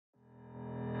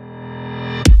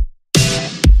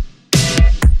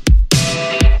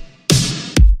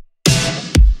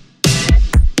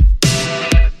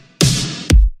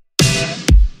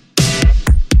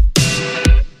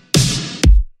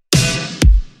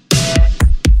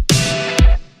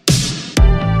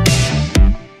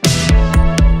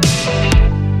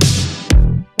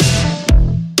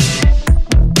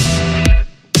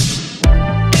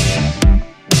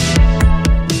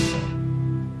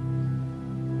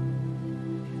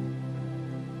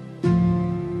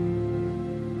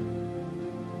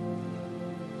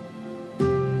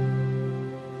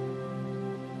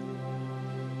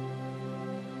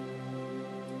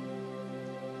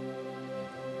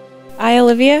I,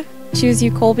 Olivia, choose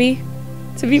you, Colby,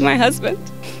 to be my husband.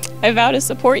 I vow to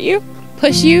support you,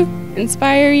 push you,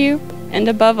 inspire you, and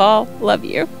above all, love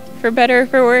you, for better or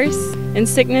for worse, in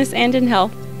sickness and in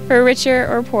health, for richer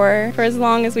or poorer, for as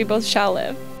long as we both shall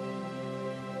live.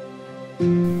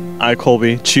 I,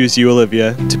 Colby, choose you,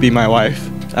 Olivia, to be my wife.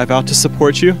 I vow to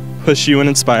support you, push you and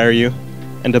inspire you,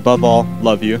 and above all,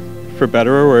 love you, for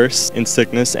better or worse, in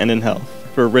sickness and in health,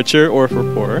 for richer or for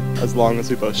poorer, as long as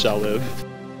we both shall live.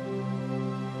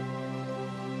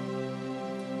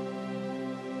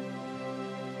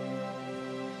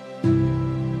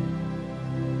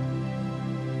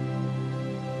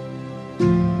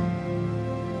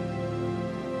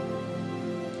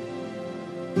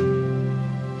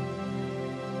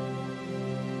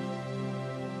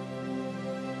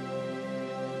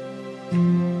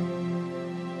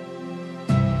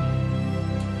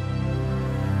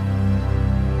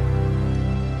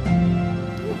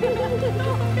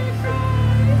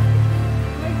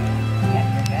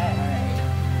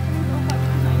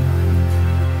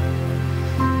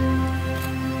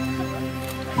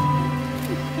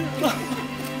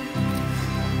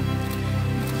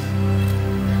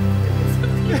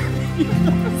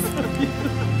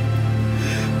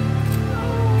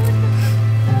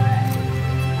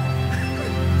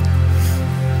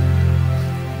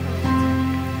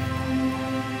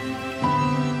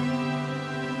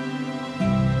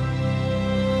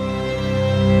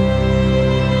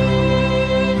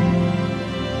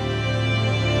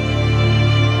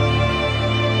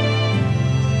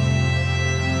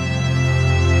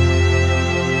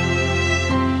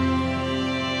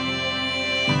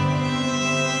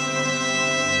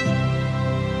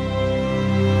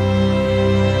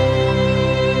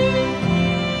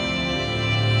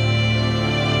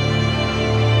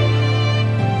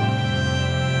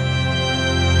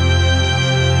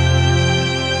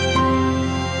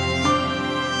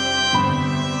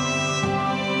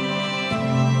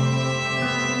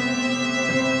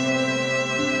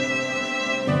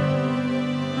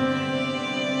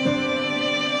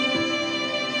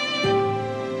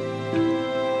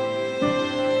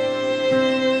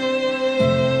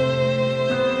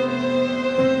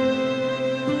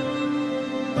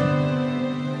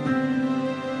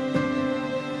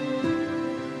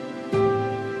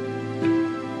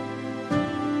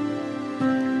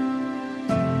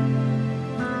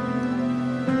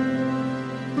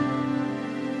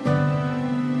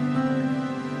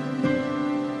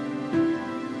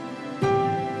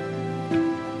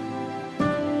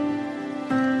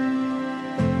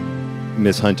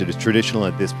 Miss Hunt, it is traditional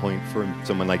at this point for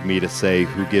someone like me to say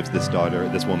who gives this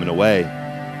woman away.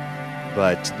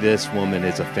 But this woman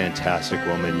is a fantastic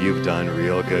woman. You've done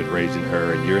real good raising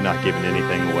her, and you're not giving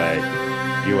anything away.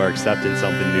 You are accepting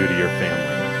something new to your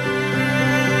family.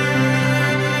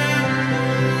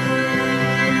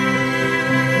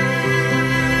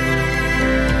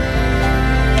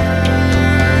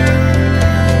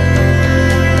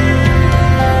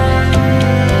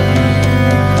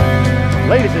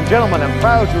 Ladies and gentlemen, I'm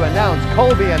proud to announce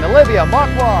Colby and Olivia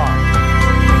Marquardt.